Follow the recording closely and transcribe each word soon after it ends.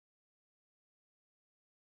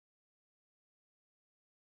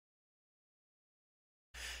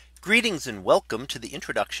Greetings and welcome to the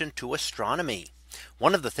introduction to astronomy.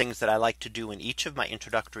 One of the things that I like to do in each of my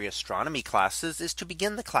introductory astronomy classes is to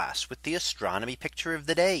begin the class with the astronomy picture of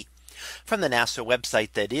the day from the NASA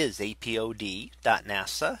website, that is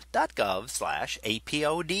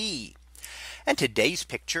apod.nasa.gov/apod. And today's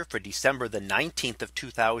picture for December the 19th of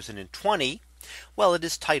 2020. Well, it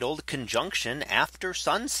is titled Conjunction After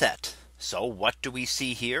Sunset. So what do we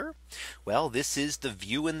see here? Well, this is the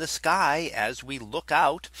view in the sky as we look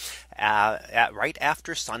out at right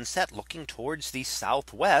after sunset, looking towards the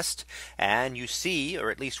southwest. And you see,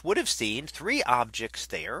 or at least would have seen, three objects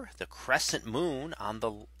there: the crescent moon on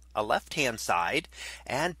the left hand side,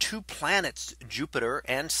 and two planets, Jupiter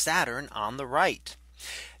and Saturn, on the right.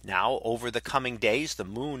 Now, over the coming days, the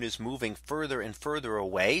moon is moving further and further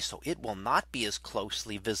away, so it will not be as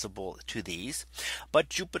closely visible to these. But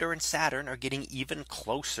Jupiter and Saturn are getting even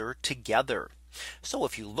closer together. So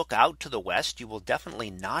if you look out to the west, you will definitely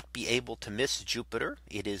not be able to miss Jupiter.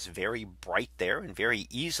 It is very bright there and very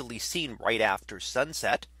easily seen right after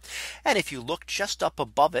sunset. And if you look just up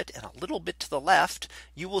above it and a little bit to the left,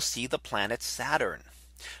 you will see the planet Saturn.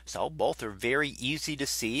 So both are very easy to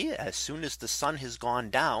see. As soon as the sun has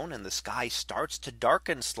gone down and the sky starts to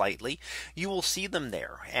darken slightly, you will see them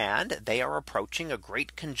there, and they are approaching a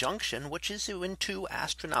great conjunction, which is when two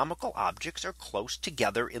astronomical objects are close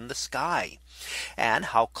together in the sky. And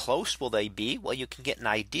how close will they be? Well, you can get an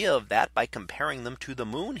idea of that by comparing them to the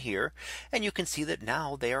moon here. And you can see that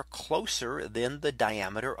now they are closer than the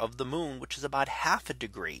diameter of the moon, which is about half a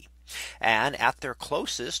degree. And at their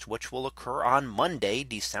closest, which will occur on Monday,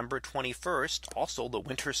 December 21st, also the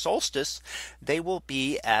winter solstice, they will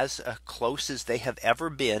be as close as they have ever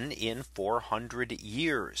been in 400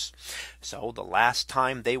 years. So the last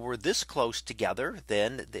time they were this close together,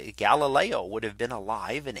 then Galileo would have been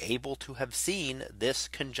alive and able to have seen this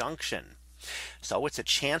conjunction. So it's a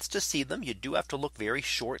chance to see them. You do have to look very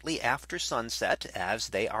shortly after sunset, as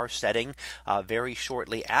they are setting very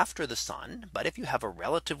shortly after the sun. But if you have a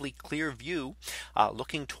relatively clear view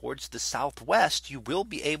looking towards the southwest, you will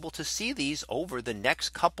be able to see these over the next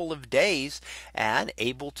couple of days and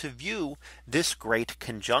able to view this great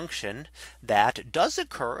conjunction that does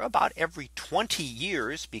occur about every 20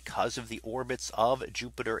 years because of the orbits of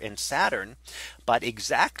Jupiter and Saturn. But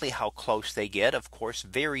exactly how close they get, of course,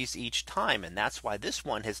 varies each time. And that's why this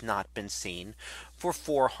one has not been seen for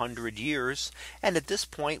 400 years. And at this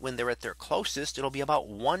point, when they're at their closest, it'll be about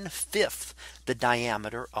 1/5 the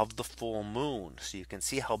diameter of the full moon. So you can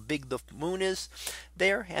see how big the moon is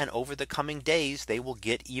there. And over the coming days, they will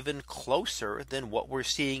get even closer than what we're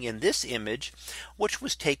seeing in this image, which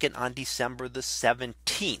was taken on December the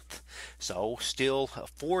 17th. So still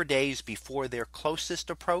 4 days before their closest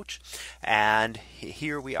approach. And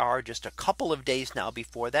here we are just a couple of days now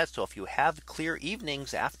before that. So if you have clear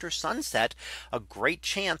evenings after sunset, a great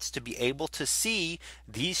chance to be able to see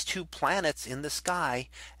these two planets in the sky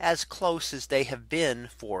as close as they have been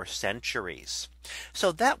for centuries.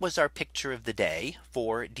 So that was our picture of the day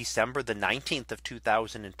for December the 19th of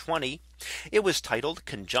 2020. It was titled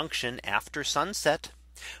Conjunction After Sunset.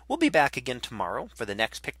 We'll be back again tomorrow for the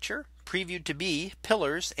next picture, previewed to be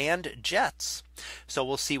Pillars and Jets. So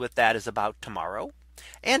we'll see what that is about tomorrow.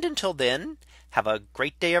 And until then, have a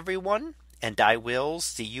great day, everyone, and I will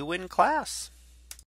see you in class.